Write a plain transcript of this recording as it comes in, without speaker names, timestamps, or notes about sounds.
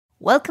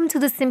Welcome to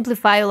the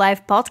Simplify Your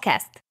Life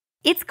podcast.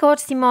 It's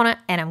Coach Simona,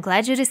 and I'm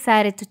glad you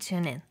decided to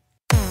tune in.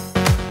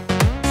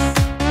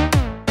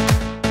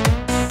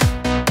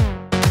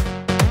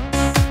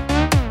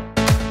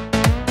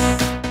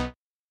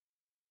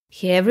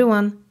 Hey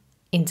everyone!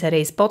 In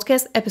today's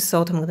podcast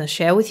episode, I'm going to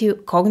share with you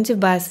cognitive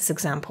biases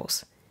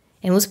examples.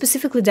 And we'll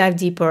specifically dive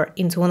deeper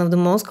into one of the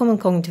most common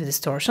cognitive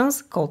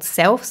distortions called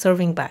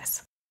self-serving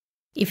bias.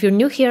 If you're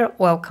new here,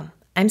 welcome.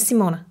 I'm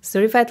Simona,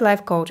 certified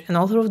life coach and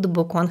author of the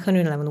book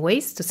 111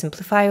 Ways to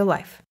Simplify Your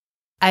Life.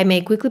 I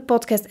make weekly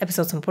podcast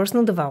episodes on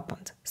personal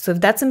development, so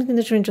if that's something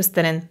that you're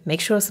interested in,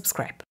 make sure to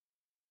subscribe.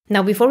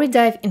 Now, before we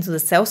dive into the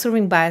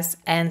self-serving bias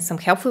and some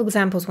helpful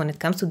examples when it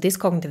comes to this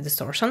cognitive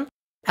distortion,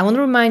 I want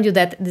to remind you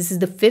that this is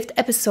the 5th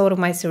episode of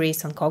my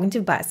series on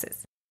cognitive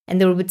biases,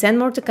 and there will be 10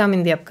 more to come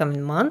in the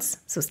upcoming months,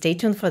 so stay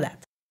tuned for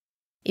that.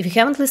 If you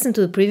haven't listened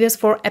to the previous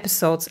 4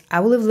 episodes, I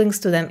will leave links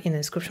to them in the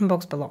description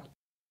box below.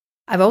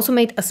 I've also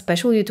made a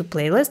special YouTube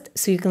playlist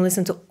so you can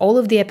listen to all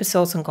of the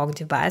episodes on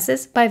cognitive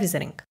biases by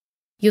visiting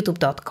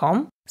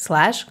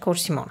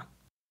youtube.com/CoachSimona.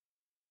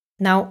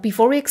 Now,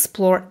 before we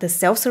explore the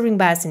self-serving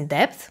bias in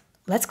depth,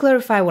 let's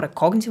clarify what a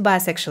cognitive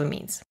bias actually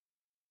means.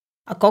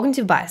 A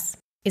cognitive bias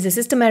is a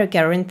systematic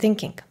error in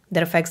thinking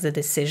that affects the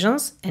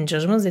decisions and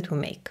judgments that we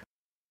make.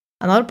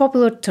 Another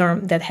popular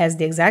term that has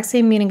the exact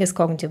same meaning as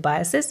cognitive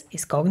biases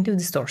is cognitive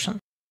distortion.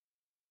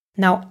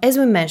 Now, as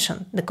we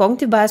mentioned, the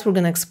cognitive bias we're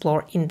going to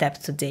explore in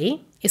depth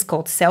today is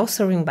called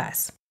self-serving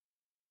bias.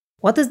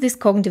 What does this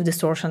cognitive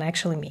distortion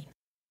actually mean?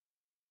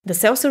 The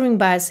self-serving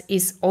bias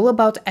is all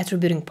about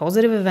attributing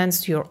positive events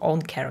to your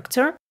own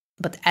character,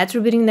 but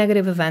attributing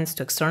negative events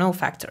to external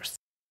factors.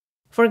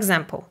 For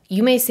example,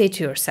 you may say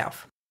to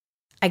yourself,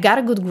 I got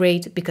a good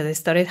grade because I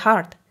studied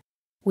hard,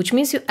 which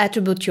means you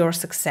attribute your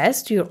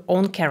success to your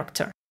own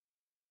character.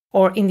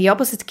 Or in the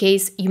opposite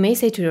case, you may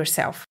say to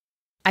yourself,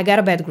 I got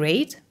a bad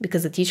grade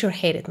because the teacher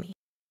hated me.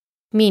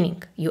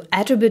 Meaning, you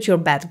attribute your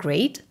bad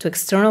grade to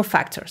external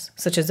factors,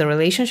 such as the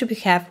relationship you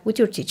have with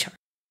your teacher.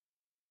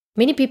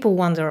 Many people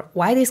wonder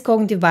why this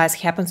cognitive bias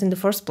happens in the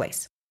first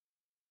place.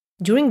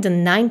 During the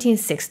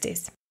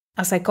 1960s,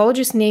 a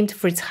psychologist named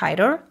Fritz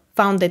Heider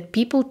found that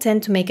people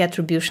tend to make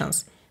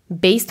attributions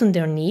based on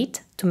their need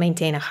to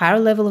maintain a higher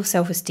level of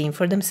self-esteem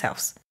for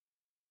themselves.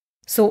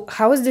 So,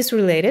 how is this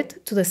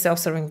related to the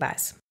self-serving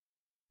bias?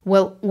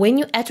 Well, when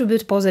you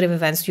attribute positive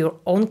events to your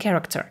own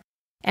character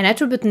and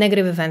attribute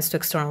negative events to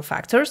external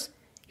factors,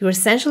 you're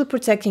essentially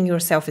protecting your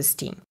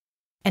self-esteem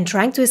and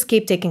trying to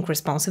escape taking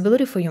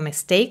responsibility for your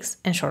mistakes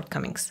and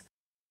shortcomings.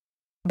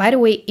 By the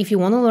way, if you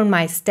want to learn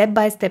my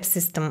step-by-step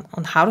system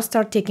on how to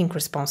start taking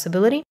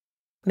responsibility,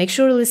 make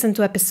sure to listen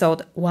to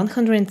episode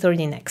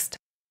 130 next.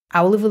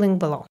 I will leave a link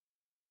below.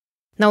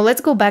 Now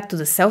let's go back to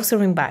the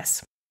self-serving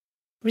bias.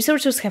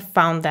 Researchers have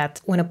found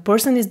that when a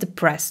person is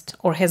depressed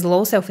or has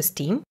low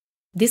self-esteem,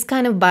 this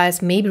kind of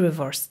bias may be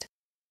reversed.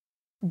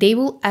 They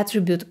will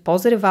attribute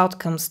positive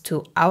outcomes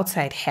to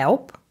outside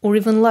help or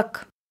even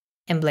luck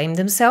and blame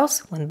themselves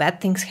when bad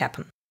things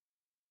happen.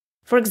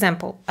 For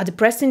example, a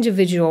depressed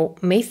individual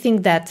may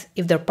think that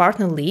if their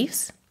partner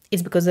leaves,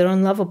 it's because they're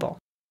unlovable.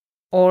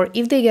 Or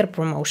if they get a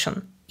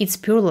promotion, it's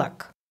pure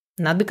luck,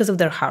 not because of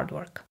their hard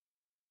work.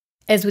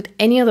 As with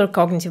any other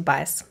cognitive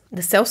bias,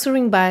 the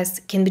self-serving bias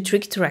can be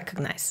tricky to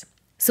recognize.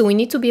 So we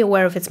need to be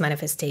aware of its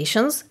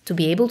manifestations to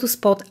be able to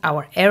spot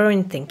our error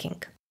in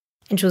thinking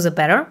and choose a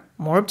better,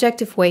 more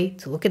objective way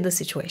to look at the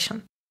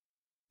situation.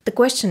 The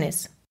question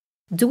is,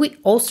 do we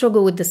all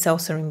struggle with the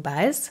self-serving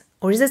bias,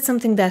 or is it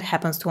something that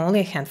happens to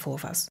only a handful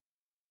of us?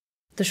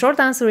 The short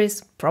answer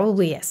is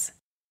probably yes.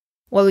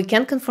 While we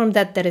can't confirm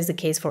that that is the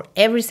case for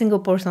every single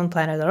person on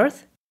planet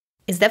Earth,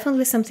 it's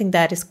definitely something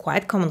that is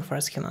quite common for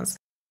us humans.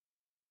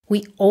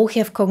 We all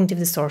have cognitive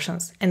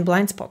distortions and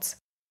blind spots.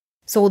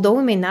 So although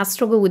we may not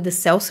struggle with the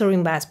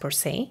self-serving bias per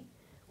se,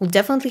 we'll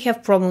definitely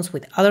have problems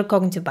with other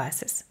cognitive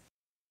biases.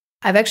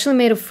 I've actually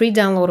made a free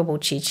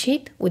downloadable cheat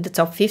sheet with the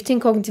top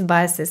 15 cognitive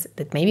biases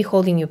that may be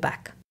holding you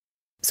back.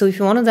 So if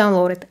you want to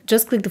download it,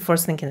 just click the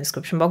first link in the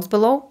description box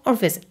below or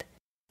visit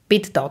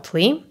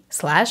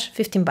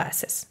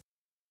bit.ly/15biases.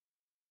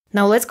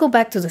 Now let's go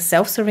back to the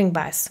self-serving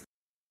bias.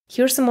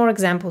 Here are some more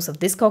examples of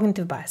this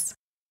cognitive bias.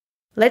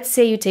 Let's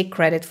say you take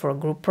credit for a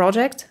group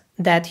project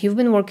that you've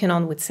been working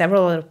on with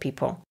several other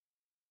people.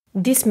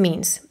 This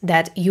means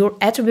that you're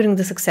attributing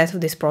the success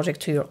of this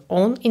project to your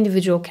own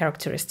individual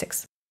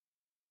characteristics.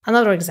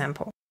 Another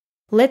example.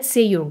 Let's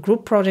say your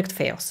group project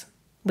fails,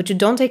 but you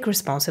don't take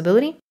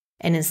responsibility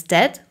and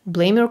instead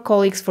blame your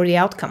colleagues for the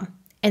outcome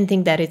and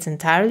think that it's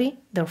entirely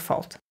their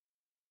fault.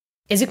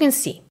 As you can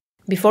see,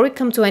 before we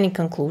come to any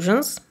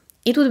conclusions,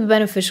 it would be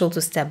beneficial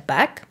to step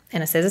back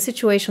and assess the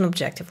situation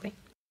objectively.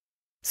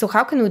 So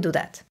how can we do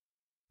that?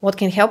 What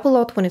can help a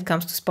lot when it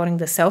comes to spotting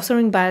the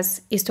self-serving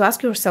bias is to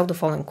ask yourself the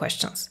following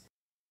questions.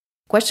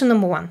 Question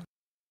number 1.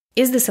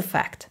 Is this a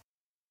fact?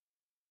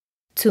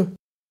 2.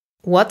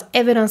 What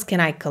evidence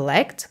can I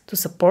collect to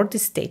support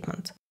this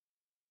statement?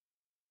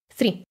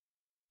 3.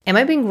 Am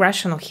I being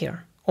rational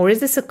here, or is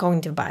this a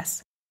cognitive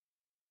bias?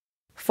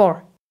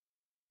 4.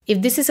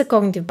 If this is a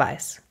cognitive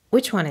bias,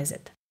 Which one is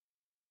it?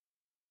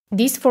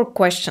 These 4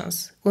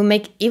 questions will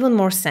make even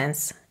more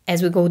sense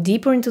as we go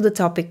deeper into the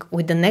topic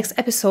with the next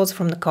episodes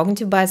from the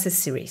Cognitive Biases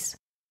series.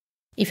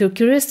 If you're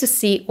curious to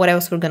see what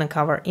else we're going to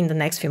cover in the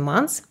next few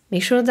months,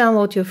 make sure to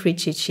download your free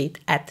cheat sheet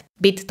at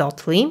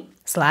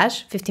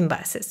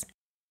bit.ly/15biases.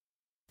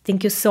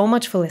 Thank you so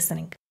much for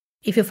listening.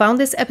 If you found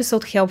this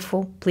episode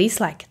helpful, please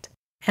like it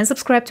and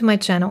subscribe to my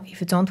channel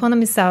if you don't want to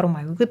miss out on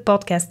my weekly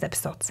podcast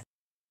episodes.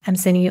 I'm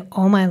sending you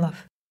all my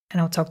love, and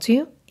I'll talk to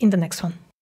you in the next one.